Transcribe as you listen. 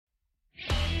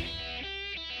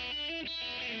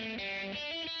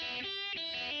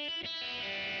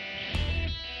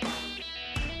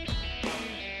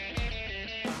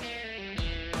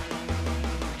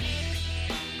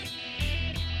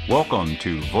Welcome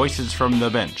to Voices from the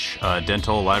Bench, a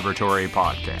dental laboratory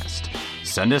podcast.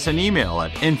 Send us an email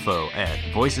at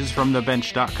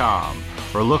info@voicesfromthebench.com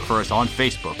or look for us on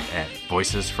Facebook at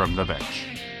Voices from the Bench.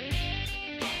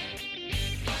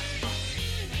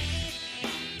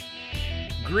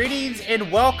 Greetings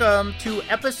and welcome to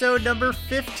episode number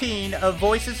 15 of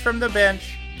Voices from the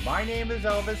Bench. My name is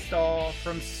Elvis Stahl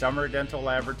from Summer Dental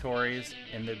Laboratories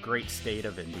in the great state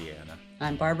of Indiana.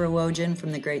 I'm Barbara Wojin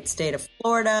from the great state of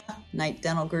Florida, Knight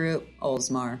Dental Group,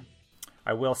 Oldsmar.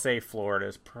 I will say Florida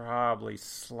is probably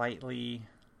slightly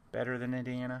better than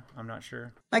Indiana. I'm not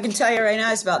sure. I can tell you right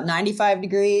now it's about 95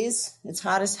 degrees. It's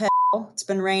hot as hell. It's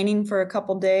been raining for a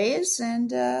couple days,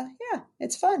 and yeah,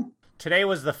 it's fun. Today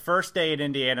was the first day in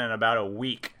Indiana in about a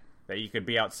week that you could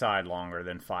be outside longer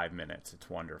than 5 minutes. It's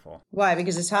wonderful. Why?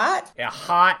 Because it's hot? Yeah,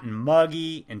 hot and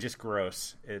muggy and just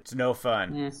gross. It's no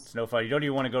fun. It's no fun. You don't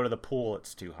even want to go to the pool.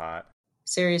 It's too hot.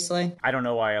 Seriously? I don't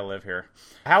know why I live here.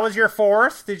 How was your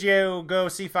 4th? Did you go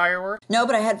see fireworks? No,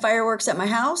 but I had fireworks at my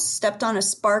house, stepped on a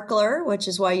sparkler, which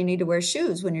is why you need to wear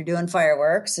shoes when you're doing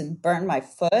fireworks, and burned my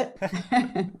foot.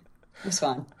 It was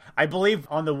fun. I believe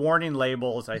on the warning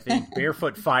labels, I think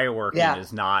barefoot fireworking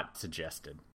is not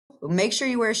suggested. Make sure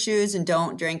you wear shoes and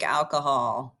don't drink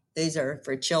alcohol. These are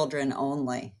for children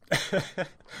only.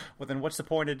 Well, then what's the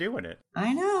point of doing it?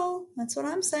 I know. That's what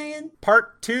I'm saying.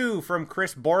 Part 2 from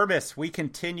Chris Borbis. We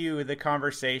continue the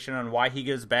conversation on why he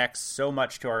gives back so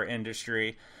much to our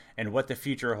industry and what the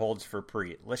future holds for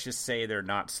Preet. Let's just say they're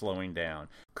not slowing down.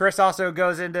 Chris also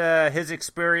goes into his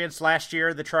experience last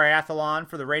year, the triathlon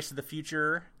for the Race of the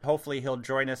Future. Hopefully he'll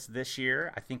join us this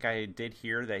year. I think I did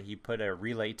hear that he put a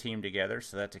relay team together,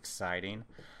 so that's exciting.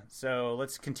 So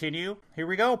let's continue. Here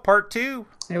we go, part 2.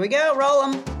 Here we go, roll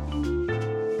them.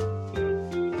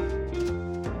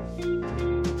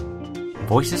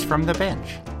 Voices from the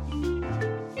Bench.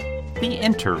 The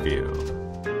interview.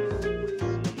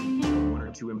 1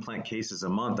 or 2 implant cases a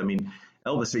month. I mean,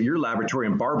 Elvis, at your laboratory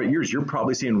and Barb at yours, you're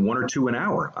probably seeing 1 or 2 an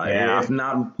hour, if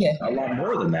not a lot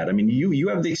more than that. I mean, you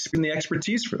have the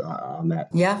expertise on that.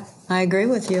 Yeah, I agree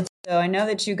with you. So I know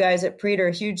that you guys at Preet are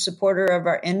a huge supporter of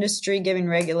our industry, giving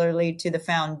regularly to the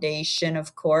foundation,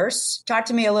 of course. Talk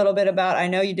to me a little bit about, I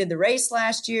know you did the race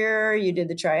last year, you did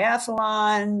the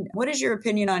triathlon. What is your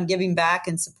opinion on giving back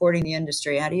and supporting the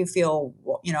industry? How do you feel?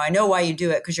 You know, I know why you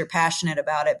do it because you're passionate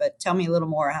about it, but tell me a little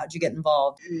more. How'd you get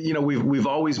involved? You know, we've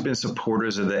always been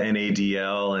supporters of the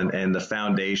NADL and the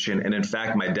foundation. And in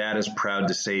fact, my dad is proud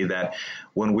to say that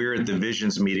when we were at the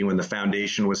Visions meeting, when the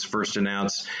foundation was first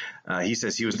announced, he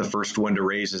says he was the first one to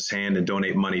raise his hand and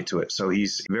donate money to it. So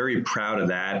he's very proud of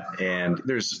that. And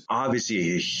there's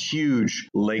obviously a huge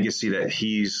legacy that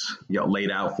he's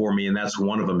laid out for me. And that's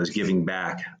one of them is giving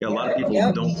back. A lot of people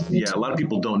a lot of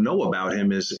people don't know about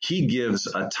him is he gives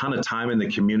a ton of time in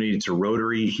the community to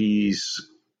Rotary. He's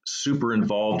super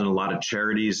involved in a lot of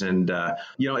charities. And,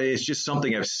 it's just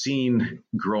something I've seen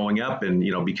growing up and,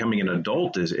 becoming an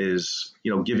adult is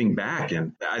giving back.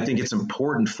 And I think it's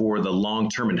important for the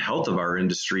long-term and health of our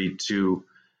industry to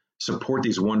support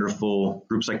these wonderful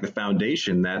groups like the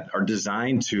foundation that are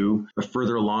designed to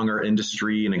further along our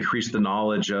industry and increase the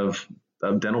knowledge of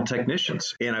dental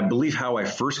technicians. And I believe how I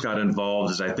first got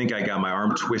involved is I think I got my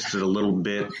arm twisted a little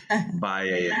bit by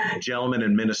a gentleman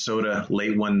in Minnesota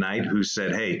late one night who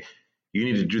said, "Hey, you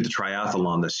need to do the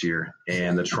triathlon this year."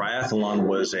 And the triathlon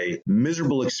was a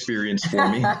miserable experience for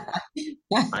me.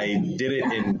 I did it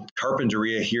in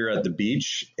Carpinteria here at the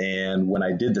beach. And when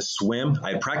I did the swim,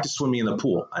 I practiced swimming in the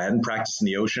pool. I hadn't practiced in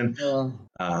the ocean.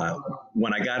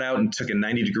 When I got out and took a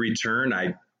 90-degree turn,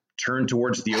 I turned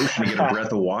towards the ocean to get a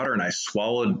breath of water, and I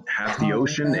swallowed half the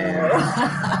ocean, and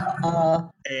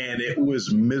it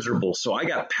was miserable. So I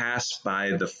got passed by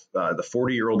the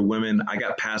 40-year-old women. I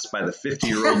got passed by the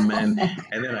 50-year-old men,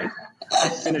 and then I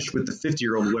finished with the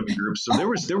 50-year-old women group. So there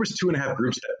was 2.5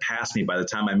 groups that passed me by the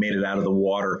time I made it out of the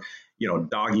water,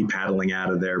 doggy paddling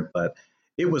out of there. But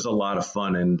it was a lot of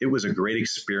fun, and it was a great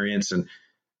experience. And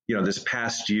this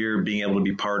past year, being able to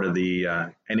be part of the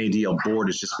NADL board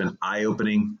has just been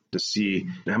eye-opening to see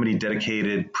how many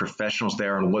dedicated professionals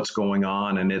there are and what's going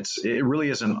on. And it really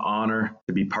is an honor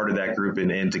to be part of that group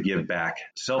and to give back.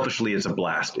 Selfishly, it's a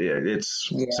blast. It's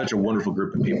such a wonderful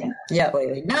group of people. Yeah,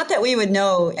 not that we would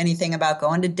know anything about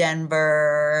going to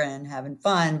Denver and having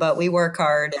fun, but we work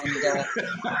hard and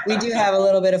we do have a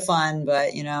little bit of fun.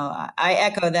 But, I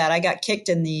echo that. I got kicked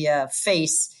in the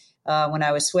face when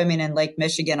I was swimming in Lake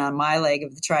Michigan on my leg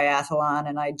of the triathlon,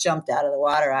 and I jumped out of the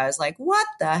water. I was like, what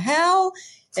the hell?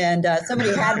 And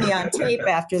somebody had me on tape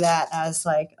after that. And I was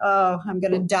like, oh, I'm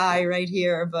going to die right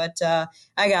here. But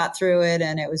I got through it,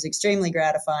 and it was extremely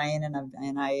gratifying.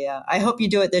 And I hope you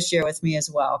do it this year with me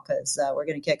as well, because we're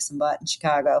going to kick some butt in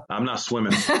Chicago. I'm not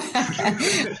swimming.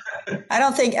 I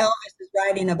don't think Elvis is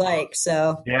riding a bike.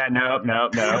 So yeah, no.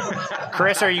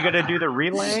 Chris, are you going to do the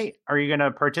relay? Are you going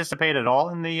to participate at all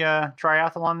in the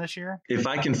triathlon this year? If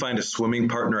I can find a swimming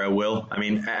partner, I will. I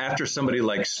mean, after somebody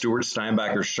like Stuart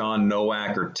Steinbach or Sean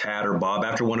Nowak or Tad or Bob,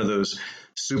 after one of those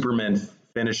supermen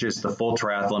finishes the full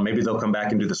triathlon, maybe they'll come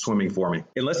back and do the swimming for me.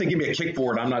 Unless they give me a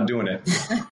kickboard, I'm not doing it.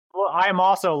 Well, I'm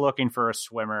also looking for a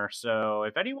swimmer. So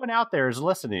if anyone out there is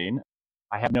listening,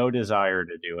 I have no desire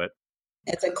to do it.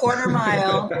 It's a quarter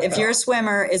mile. If you're a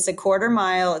swimmer, it's a quarter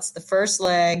mile. It's the first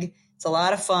leg. It's a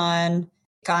lot of fun.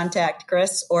 Contact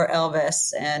Chris or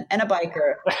Elvis and a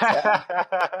biker.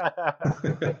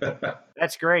 So.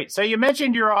 That's great. So you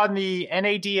mentioned you're on the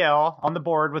NADL on the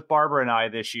board with Barbara and I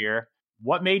this year.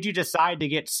 What made you decide to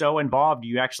get so involved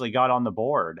you actually got on the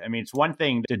board? I mean, it's one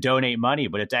thing to donate money,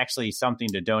 but it's actually something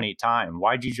to donate time.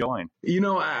 Why'd you join? You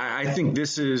know, I think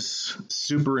this is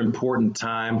super important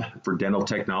time for dental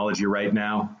technology right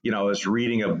now. You know, I was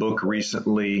reading a book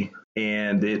recently,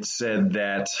 and it said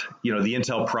that, you know, the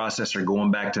Intel processor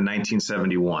going back to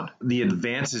 1971, the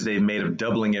advances they've made of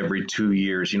doubling every 2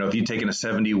 years. You know, if you'd taken a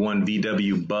 71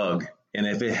 VW Bug, and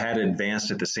if it had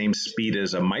advanced at the same speed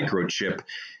as a microchip,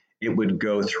 it would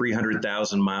go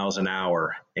 300,000 miles an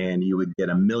hour, and you would get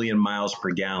 1 million miles per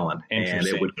gallon, and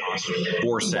it would cost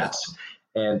 4 cents.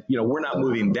 And, you know, we're not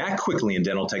moving that quickly in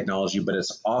dental technology, but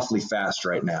it's awfully fast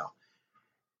right now.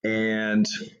 And,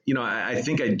 you know, I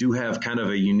think I do have kind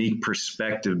of a unique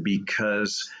perspective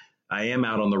because I am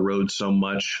out on the road so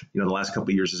much. You know, the last couple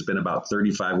of years has been about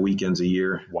 35 weekends a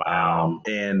year. Wow.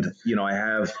 And, you know, I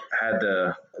have had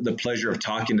the pleasure of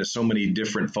talking to so many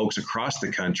different folks across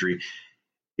the country.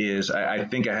 I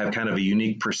think I have kind of a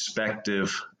unique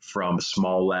perspective from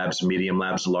small labs, medium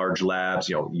labs, large labs,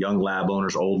 you know, young lab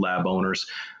owners, old lab owners.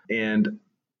 And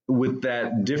with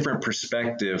that different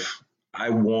perspective, I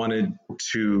wanted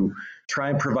to try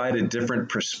and provide a different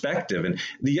perspective. And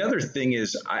the other thing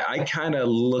is I kind of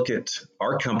look at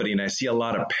our company and I see a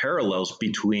lot of parallels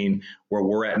between where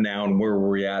we're at now and where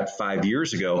we were at 5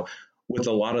 years ago with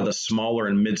a lot of the smaller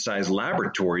and mid-sized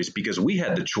laboratories, because we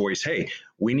had the choice, hey,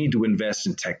 we need to invest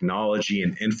in technology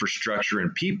and infrastructure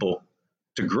and people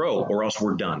to grow, or else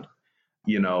we're done.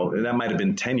 You know, that might have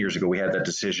been 10 years ago we had that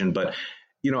decision, but,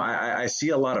 you know, I see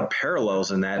a lot of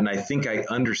parallels in that, and I think I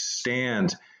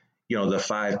understand, you know, the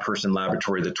 5-person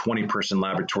laboratory, the 20-person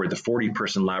laboratory, the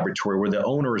 40-person laboratory, where the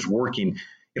owner is working,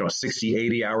 you know, 60,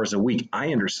 80 hours a week.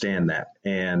 I understand that.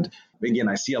 And again,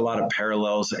 I see a lot of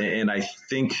parallels, and I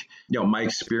think, you know, my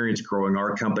experience growing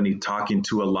our company, talking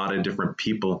to a lot of different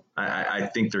people, I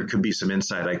think there could be some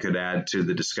insight I could add to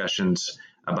the discussions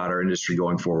about our industry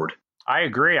going forward. I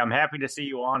agree. I'm happy to see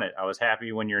you on it. I was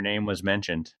happy when your name was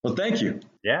mentioned. Well, thank you.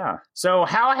 Yeah. So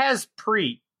how has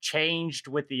Preet changed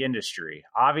with the industry?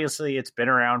 Obviously, it's been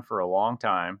around for a long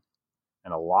time,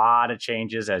 and a lot of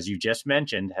changes, as you just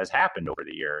mentioned, has happened over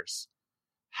the years.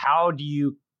 How do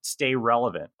you stay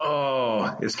relevant?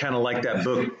 Oh, it's kind of like that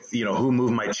book, you know, Who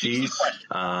Moved My Cheese?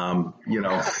 You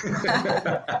know,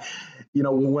 you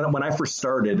know, when I first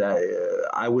started,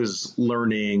 I was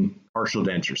learning partial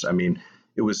dentures. I mean,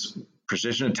 it was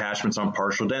precision attachments on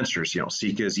partial dentures, you know,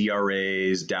 Sika's,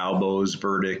 ERAs, Dalbos,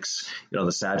 Verdicts, you know,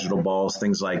 the sagittal balls,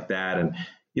 things like that. And,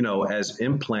 you know, as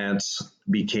implants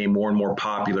became more and more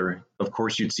popular, of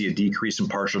course, you'd see a decrease in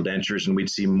partial dentures and we'd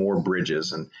see more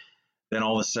bridges. And then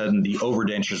all of a sudden, the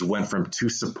overdentures went from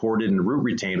tooth supported and root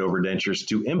retained overdentures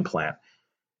to implant.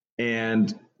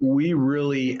 And we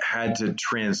really had to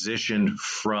transition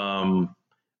from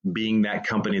being that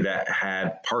company that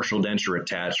had partial denture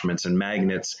attachments and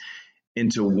magnets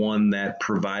into one that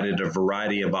provided a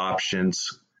variety of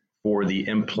options for the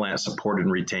implant supported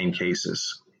and retained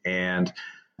cases. And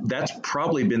that's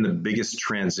probably been the biggest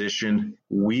transition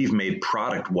we've made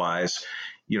product wise,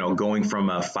 you know, going from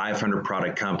a 500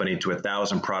 product company to a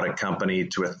 1,000 product company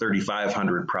to a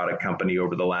 3,500 product company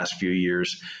over the last few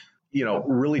years, you know,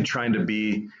 really trying to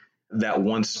be that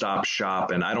one-stop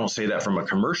shop. And I don't say that from a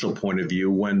commercial point of view.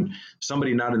 When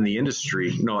somebody not in the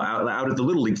industry, you know, out at the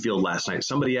Little League field last night,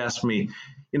 somebody asked me,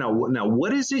 you know, now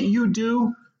what is it you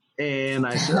do? And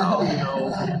I said, oh, you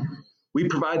know, we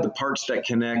provide the parts that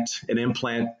connect an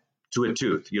implant to a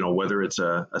tooth, you know, whether it's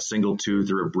a single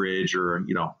tooth or a bridge or,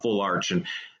 you know, full arch. And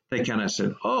they kind of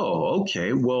said, oh,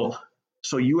 okay, well,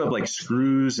 So you have like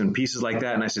screws and pieces like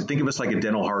that. And I said, think of us like a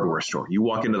dental hardware store. You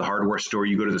walk into the hardware store,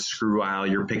 you go to the screw aisle,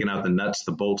 you're picking out the nuts,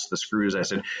 the bolts, the screws. I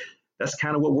said, that's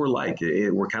kind of what we're like.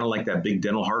 We're kind of like that big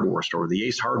dental hardware store, the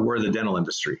Ace Hardware of the dental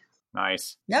industry.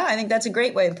 Nice. Yeah, I think that's a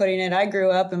great way of putting it. I grew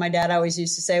up and my dad always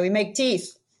used to say, we make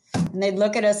teeth. And they'd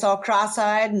look at us all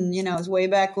cross-eyed and, it was way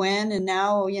back when. And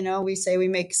now, we say we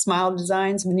make smile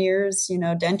designs, veneers,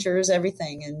 dentures,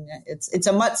 everything. And it's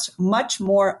a much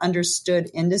more understood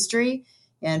industry.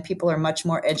 And people are much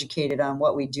more educated on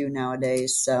what we do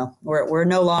nowadays. So we're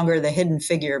no longer the hidden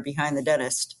figure behind the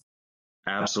dentist.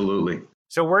 Absolutely.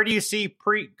 So where do you see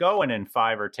Preet going in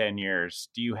 5 or 10 years?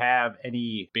 Do you have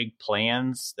any big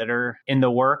plans that are in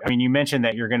the work? I mean, you mentioned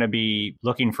that you're going to be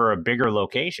looking for a bigger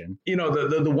location.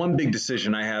 The one big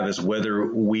decision I have is whether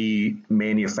we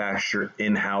manufacture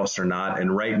in-house or not.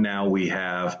 And right now we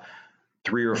have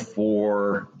 3 or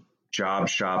 4 job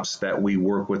shops that we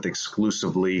work with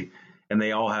exclusively, and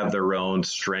they all have their own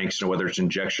strengths, whether it's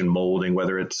injection molding,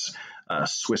 whether it's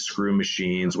Swiss screw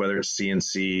machines, whether it's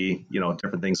CNC,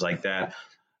 different things like that.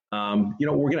 We're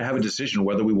going to have a decision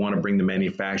whether we want to bring the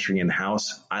manufacturing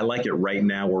in-house. I like it right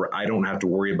now where I don't have to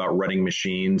worry about running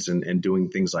machines and doing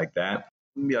things like that.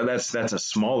 That's a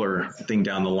smaller thing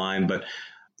down the line, but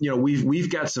we've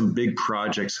got some big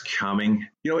projects coming.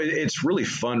 It's really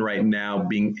fun right now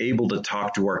being able to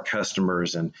talk to our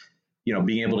customers and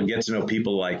being able to get to know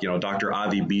people like, Dr.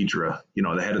 Avi Bidra,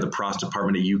 the head of the PROS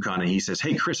department at UConn. And he says,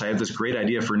 hey, Chris, I have this great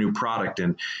idea for a new product.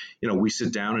 And, we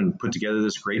sit down and put together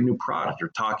this great new product, or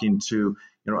talking to,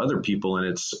 other people.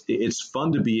 And it's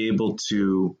fun to be able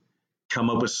to come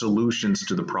up with solutions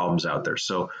to the problems out there.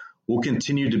 So we'll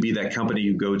continue to be that company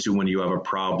you go to when you have a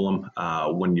problem,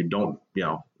 when you don't,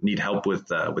 need help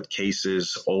with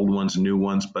cases, old ones, new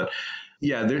ones. But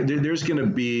yeah, there's going to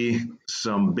be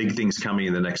some big things coming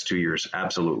in the next 2 years.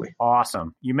 Absolutely.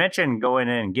 Awesome. You mentioned going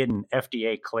in and getting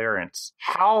FDA clearance.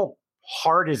 How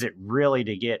hard is it really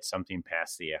to get something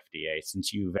past the FDA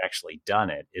since you've actually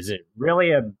done it? Is it really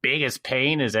a big as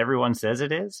pain as everyone says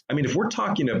it is? I mean, if we're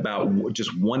talking about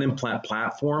just one implant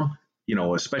platform,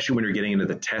 especially when you're getting into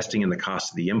the testing and the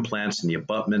cost of the implants and the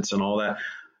abutments and all that,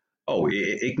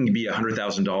 it can be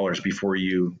 $100,000 before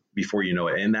you know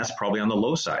it. And that's probably on the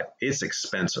low side. It's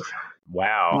expensive.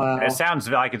 Wow. It sounds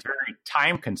like it's very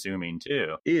time consuming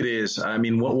too. It is. I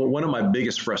mean, one of my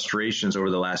biggest frustrations over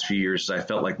the last few years is I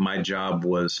felt like my job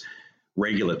was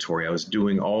regulatory. I was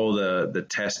doing all the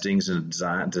testings and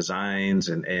designs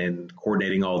and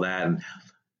coordinating all that. And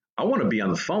I want to be on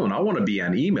the phone. I want to be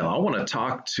on email. I want to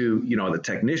talk to, the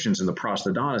technicians and the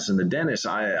prosthodontists and the dentists.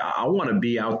 I want to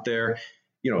be out there,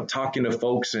 talking to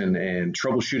folks and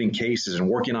troubleshooting cases and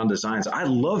working on designs. I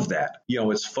love that.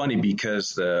 It's funny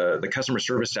because the customer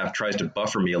service staff tries to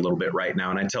buffer me a little bit right now,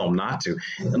 and I tell them not to.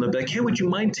 And they'll be like, hey, would you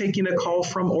mind taking a call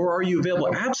from, or are you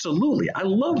available? Absolutely. I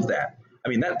love that. I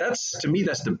mean, that's to me,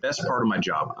 that's the best part of my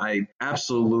job. I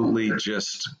absolutely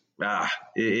just,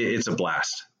 it's a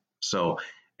blast. So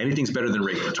anything's better than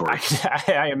regulatory.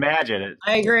 I imagine it.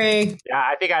 I agree. Yeah,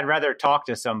 I think I'd rather talk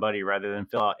to somebody rather than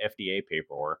fill out FDA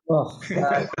paperwork. Oh,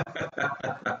 God.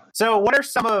 So what are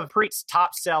some of Preet's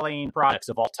top selling products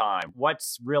of all time?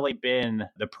 What's really been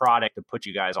the product that put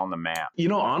you guys on the map?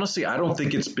 Honestly, I don't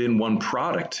think it's been one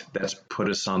product that's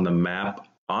put us on the map.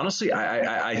 Honestly,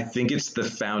 I think it's the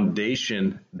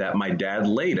foundation that my dad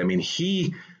laid. I mean,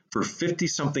 he, for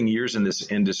 50-something years in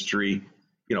this industry,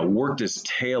 worked his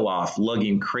tail off,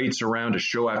 lugging crates around to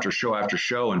show after show after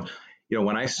show. And,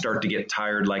 when I start to get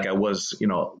tired, like I was,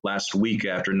 last week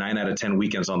after 9 out of 10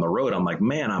 weekends on the road, I'm like,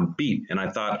 man, I'm beat. And I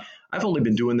thought, I've only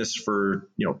been doing this for,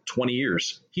 20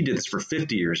 years. He did this for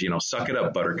 50 years, suck it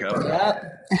up, Buttercup.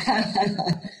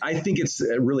 Yep. I think it's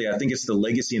the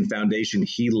legacy and foundation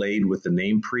he laid with the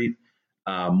name Preet.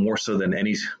 More so than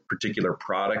any particular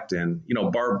product. And,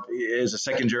 Barb is a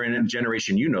second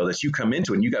generation, this, you come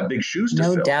into it and you got big shoes to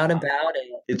fill. No doubt about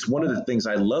it. It's one of the things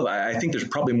I love. I think there's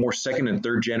probably more second and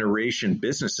third generation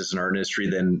businesses in our industry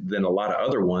than a lot of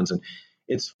other ones. And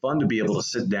it's fun to be able to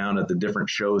sit down at the different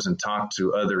shows and talk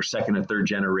to other second and third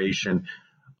generation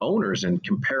owners and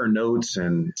compare notes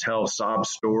and tell sob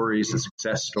stories and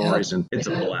success stories. Yep. And it's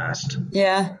a blast.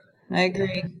 Yeah. I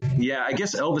agree. Yeah, I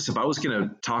guess, Elvis, if I was going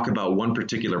to talk about one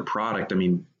particular product, I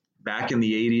mean, back in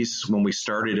the 80s when we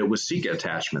started, it was Sika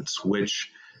attachments,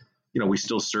 which, we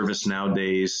still service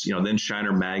nowadays, then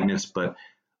Shiner magnets, but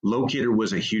Locator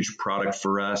was a huge product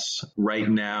for us. Right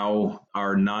now,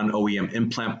 our non-OEM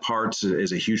implant parts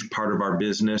is a huge part of our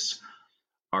business.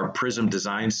 Our Prism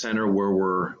Design Center, where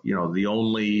we're, the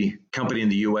only company in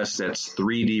the U.S. that's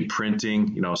 3D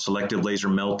printing, selective laser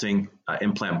melting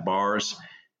implant bars,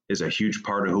 is a huge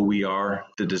part of who we are.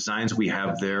 The designs we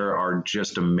have there are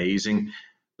just amazing.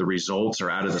 The results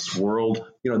are out of this world.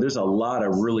 There's a lot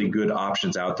of really good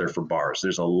options out there for bars.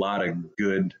 There's a lot of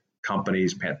good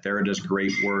companies. Panthera does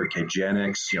great work.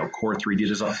 Hygenics, Core 3D.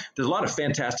 There's a lot of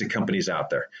fantastic companies out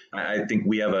there. I think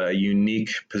we have a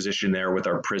unique position there with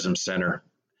our Prism Center,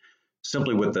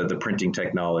 simply with the printing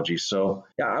technology. So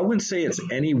yeah, I wouldn't say it's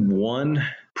any one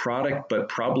product, but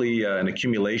probably an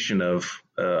accumulation of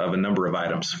a number of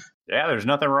items. Yeah, there's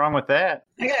nothing wrong with that.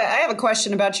 I have a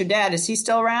question about your dad. Is he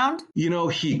still around?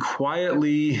 He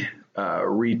quietly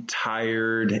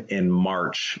retired in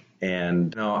March.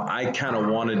 And I kind of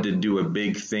wanted to do a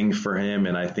big thing for him,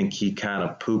 and I think he kind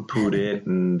of poo-pooed it.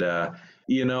 And,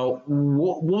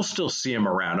 we'll still see him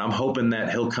around. I'm hoping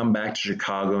that he'll come back to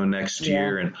Chicago next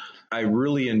year. And I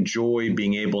really enjoy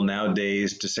being able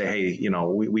nowadays to say, hey,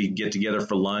 we get together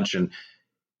for lunch, and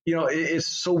it's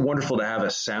so wonderful to have a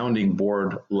sounding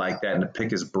board like that and to pick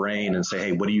his brain and say,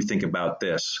 hey, what do you think about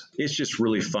this? It's just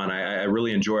really fun. I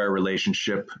really enjoy our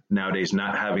relationship nowadays,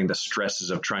 not having the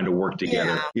stresses of trying to work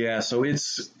together. Yeah, so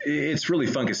it's really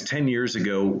fun because 10 years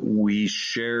ago, we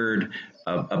shared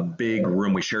a big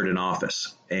room. We shared an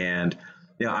office. And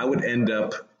I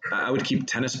would keep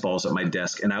tennis balls at my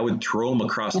desk, and I would throw them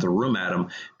across the room at him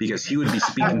because he would be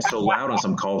speaking so loud on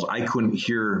some calls, I couldn't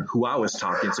hear who I was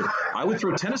talking to. I would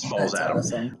throw tennis balls at him.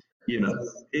 Awesome.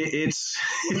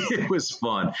 It was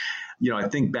fun. I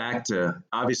think back to,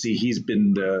 obviously he's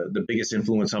been the biggest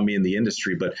influence on me in the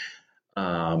industry, but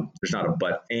there's not a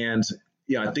but. And,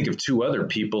 I think of two other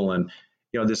people, and,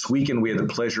 this weekend we had the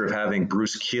pleasure of having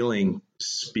Bruce Keeling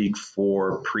speak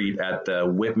for Preet at the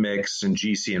WIPMIX and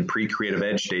GC and Pre-Creative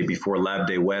Edge Day before Lab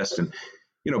Day West. And,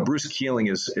 Bruce Keeling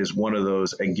is one of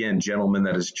those, again, gentlemen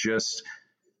that is just,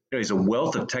 he's a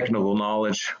wealth of technical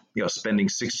knowledge, spending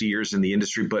 60 years in the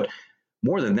industry. But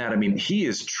more than that, he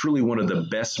is truly one of the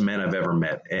best men I've ever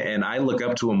met. And I look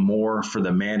up to him more for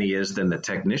the man he is than the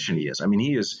technician he is.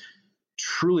 He is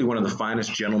truly one of the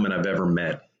finest gentlemen I've ever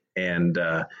met. And,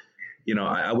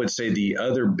 I would say the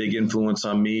other big influence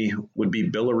on me would be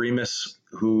Bill Aremus,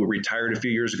 who retired a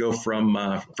few years ago from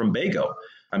Bago.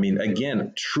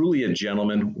 Again, truly a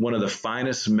gentleman, one of the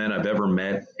finest men I've ever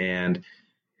met. And,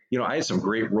 I had some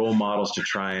great role models to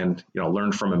try and,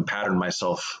 learn from and pattern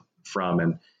myself from.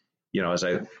 And, as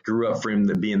I grew up from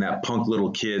being that punk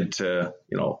little kid to,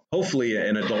 hopefully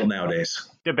an adult nowadays.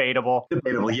 Debatable,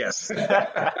 yes.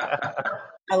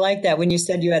 I like that when you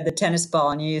said you had the tennis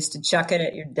ball and you used to chuck it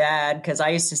at your dad, because I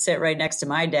used to sit right next to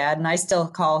my dad and I still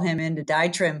call him in to die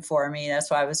trim for me. That's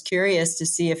why I was curious to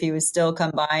see if he would still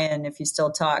come by and if he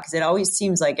still talk, because it always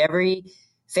seems like every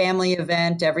family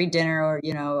event, every dinner or,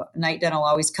 Night Dental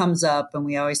always comes up and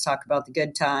we always talk about the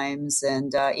good times.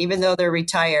 And even though they're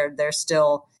retired, they're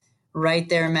still right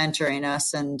there mentoring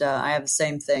us. And I have the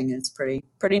same thing. It's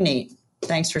pretty neat.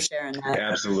 Thanks for sharing that.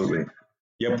 Absolutely.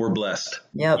 Yep, we're blessed.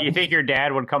 Yep. You think your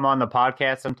dad would come on the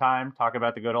podcast sometime, talk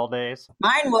about the good old days?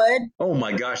 Mine would. Oh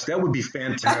my gosh, that would be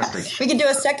fantastic. We could do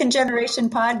a second generation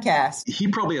podcast. He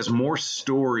probably has more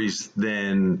stories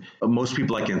than most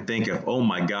people I can think of. Oh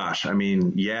my gosh.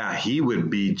 He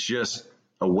would be just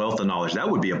a wealth of knowledge. That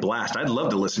would be a blast. I'd love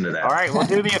to listen to that. All right, well,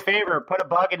 do me a favor. Put a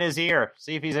bug in his ear.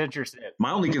 See if he's interested.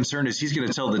 My only concern is he's going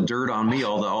to tell the dirt on me,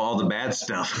 all the bad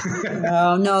stuff.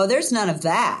 Oh, no, there's none of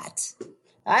that.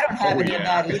 I don't have any of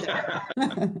that either.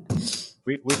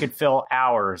 we could fill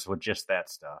hours with just that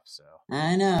stuff. So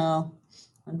I know,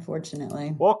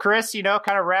 unfortunately. Well, Chris,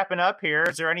 kind of wrapping up here.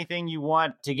 Is there anything you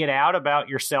want to get out about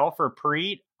yourself or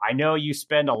Preet? I know you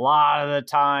spend a lot of the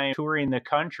time touring the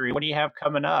country. What do you have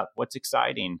coming up? What's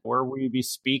exciting? Where will you be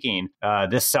speaking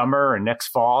this summer and next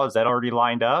fall? Is that already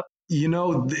lined up?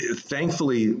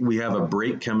 Thankfully, we have a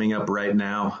break coming up right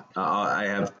now. I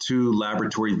have 2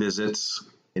 laboratory visits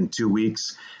in 2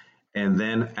 weeks. And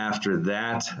then after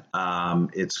that,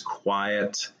 it's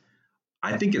quiet.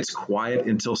 I think it's quiet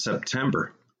until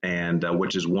September, and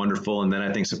which is wonderful. And then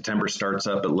I think September starts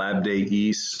up at Lab Day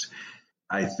East.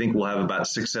 I think we'll have about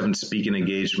 6-7 speaking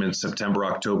engagements, September,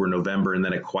 October, November, and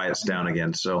then it quiets down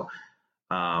again. So,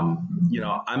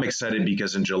 I'm excited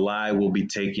because in July we'll be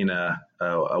taking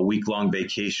a week-long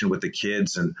vacation with the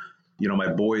kids. And,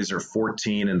 my boys are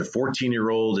 14, and the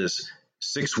 14-year-old is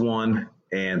 6'1",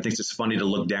 and thinks it's funny to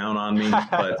look down on me,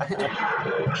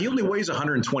 but he only weighs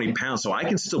 120 pounds, so I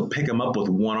can still pick him up with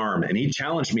one arm. And he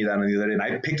challenged me that on the other day, and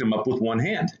I picked him up with one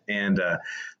hand. And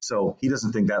so he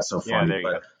doesn't think that's so funny.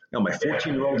 But my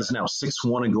 14-year-old is now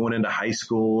 6'1" and going into high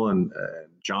school, and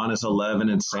John is 11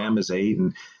 and Sam is 8.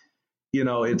 And,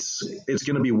 it's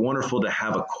going to be wonderful to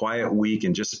have a quiet week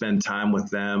and just spend time with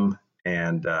them.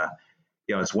 And,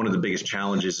 it's one of the biggest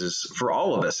challenges is for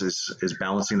all of us is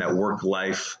balancing that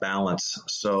work-life balance.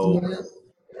 So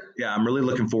yeah, I'm really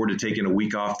looking forward to taking a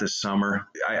week off this summer.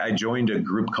 I joined a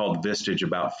group called Vistage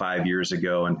about 5 years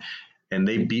ago, and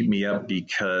they beat me up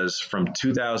because from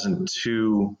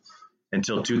 2002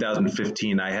 until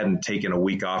 2015, I hadn't taken a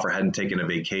week off or hadn't taken a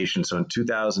vacation. So in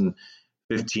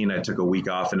 2015, I took a week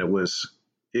off, and it was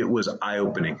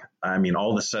eye-opening. I mean,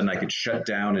 all of a sudden I could shut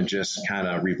down and just kind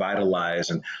of revitalize.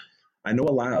 And I know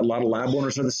a lot of lab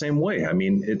owners are the same way. I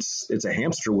mean, it's a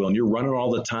hamster wheel and you're running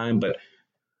all the time. But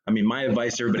I mean, my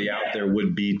advice to everybody out there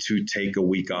would be to take a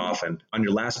week off. And on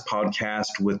your last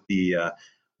podcast with the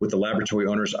laboratory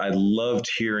owners, I loved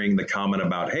hearing the comment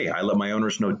about, hey, I let my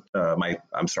owners know, I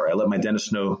let my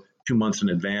dentist know 2 months in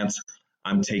advance,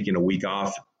 I'm taking a week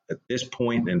off at this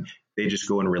point, and they just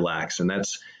go and relax. And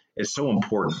it's so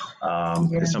important.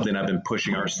 It's something I've been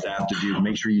pushing our staff to do.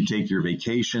 Make sure you take your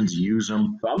vacations, use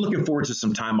them. But I'm looking forward to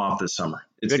some time off this summer.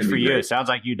 It's good for you. It sounds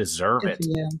like you deserve it.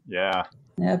 Yeah.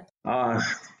 Yep. I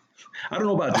don't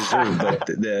know about deserve, but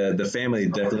the family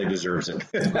definitely deserves it.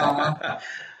 I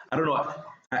don't know.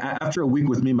 After a week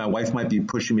with me, my wife might be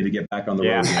pushing me to get back on the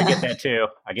road. Yeah, I get that too.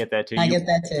 I get that too.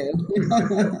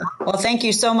 Well, thank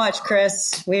you so much,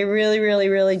 Chris. We really, really,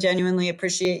 really genuinely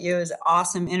appreciate you. It was an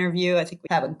awesome interview. I think we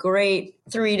have a great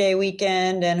 3-day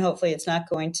weekend, and hopefully it's not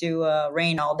going to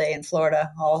rain all day in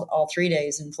Florida, all 3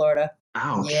 days in Florida.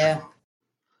 Ouch. Yeah.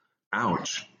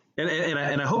 Ouch. And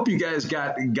I hope you guys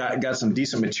got some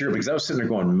decent material, because I was sitting there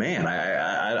going, man,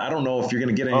 I don't know if you're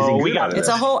going to get anything good out of this.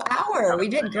 It's a whole hour. We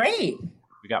did great.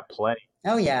 We got plenty.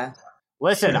 Oh, yeah.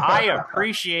 Listen, I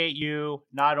appreciate you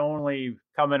not only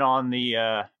coming on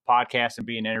the podcast and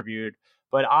being interviewed,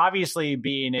 but obviously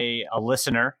being a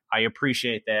listener. I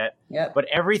appreciate that. Yep. But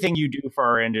everything you do for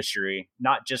our industry,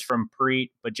 not just from Preet,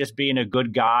 but just being a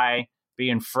good guy,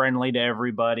 being friendly to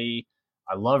everybody.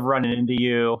 I love running into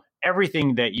you.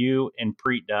 Everything that you and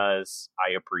Preet does,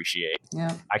 I appreciate.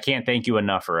 Yeah. I can't thank you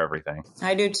enough for everything.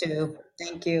 I do too.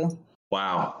 Thank you.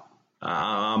 Wow.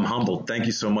 I'm humbled. Thank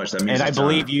you so much. That means. And I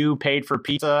believe you paid for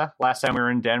pizza last time we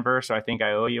were in Denver, so I think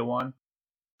I owe you one.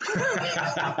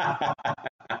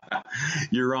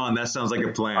 You're on. That sounds like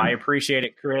a plan. I appreciate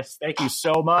it, Chris. Thank you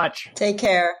so much. Take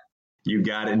care. You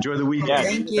got it. Enjoy the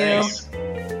weekend. Yes. Thank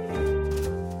you. Thanks.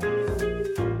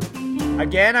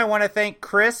 Again, I want to thank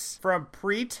Chris from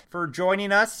Preet for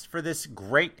joining us for this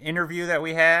great interview that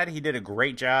we had. He did a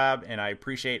great job, and I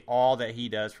appreciate all that he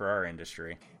does for our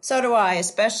industry. So do I,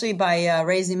 especially by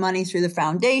raising money through the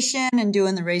foundation and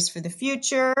doing the Race for the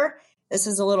Future. This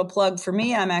is a little plug for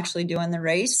me. I'm actually doing the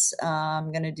race.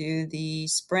 I'm going to do the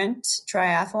sprint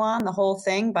triathlon, the whole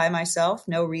thing by myself,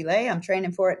 no relay. I'm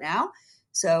training for it now.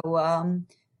 So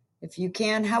if you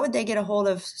can, how would they get a hold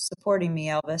of supporting me,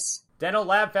 Elvis?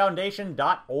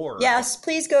 DentalLabFoundation.org. Yes,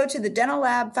 please go to the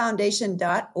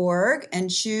DentalLabFoundation.org and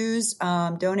choose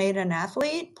Donate an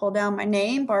Athlete. Pull down my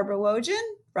name, Barbara Wojin,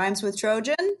 rhymes with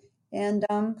Trojan, and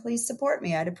please support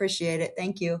me. I'd appreciate it.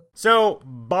 Thank you. So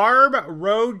Barb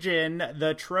Rojan,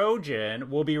 the Trojan,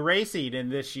 will be racing in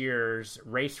this year's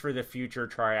Race for the Future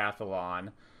triathlon.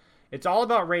 It's all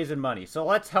about raising money, so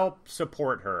let's help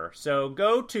support her. So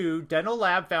go to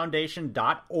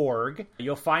DentalLabFoundation.org.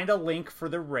 You'll find a link for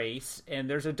the race, and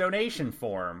there's a donation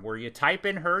form where you type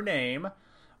in her name,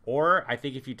 or I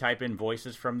think if you type in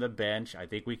Voices from the Bench, I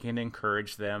think we can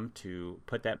encourage them to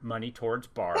put that money towards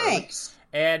Barb. Thanks.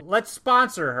 And let's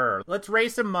sponsor her. Let's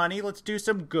raise some money. Let's do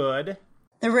some good.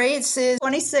 The race is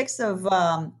 26th of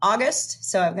August,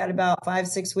 so I've got about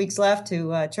 5-6 weeks left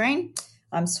to train.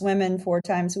 I'm swimming 4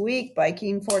 times a week,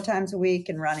 biking 4 times a week,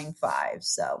 and running 5.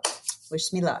 So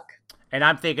wish me luck. And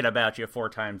I'm thinking about you 4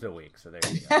 times a week. So there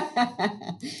you go.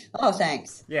 Oh,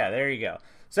 thanks. Yeah, there you go.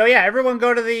 So yeah, everyone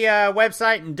go to the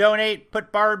website and donate.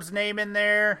 Put Barb's name in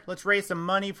there. Let's raise some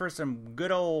money for some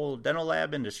good old dental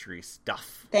lab industry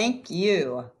stuff. Thank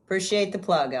you. Appreciate the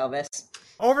plug, Elvis.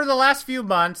 Over the last few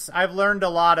months, I've learned a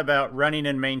lot about running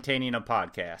and maintaining a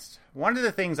podcast. One of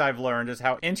the things I've learned is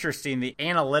how interesting the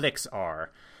analytics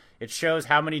are. It shows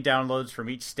how many downloads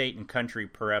from each state and country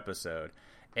per episode.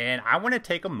 And I want to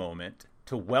take a moment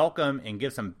to welcome and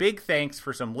give some big thanks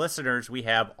for some listeners we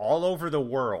have all over the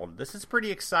world. This is pretty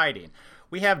exciting.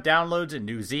 We have downloads in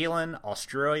New Zealand,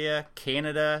 Australia,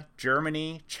 Canada,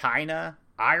 Germany, China,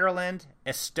 Ireland,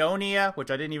 Estonia,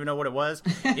 which I didn't even know what it was,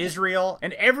 Israel,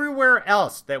 and everywhere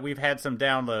else that we've had some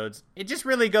downloads. It just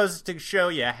really goes to show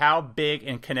you how big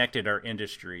and connected our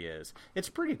industry is. It's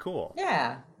pretty cool.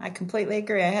 Yeah, I completely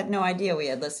agree. I had no idea we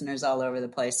had listeners all over the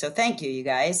place. So thank you, you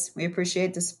guys. We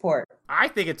appreciate the support. I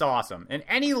think it's awesome. And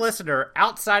any listener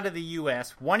outside of the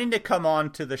U.S. wanting to come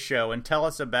on to the show and tell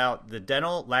us about the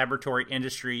dental laboratory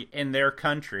industry in their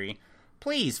country,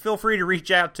 please feel free to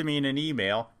reach out to me in an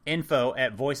email,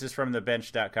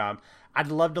 info@voicesfromthebench.com. I'd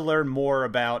love to learn more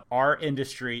about our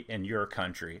industry in your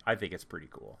country. I think it's pretty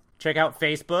cool. Check out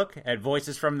Facebook at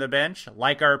Voices from the Bench.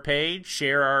 Like our page,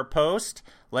 share our post,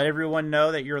 let everyone know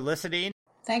that you're listening.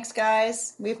 Thanks,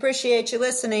 guys. We appreciate you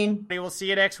listening. We will see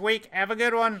you next week. Have a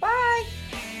good one. Bye.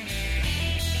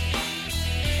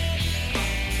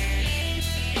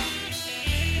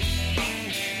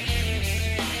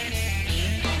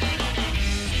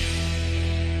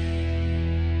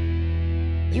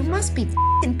 You must be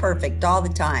f***ing perfect all the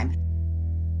time.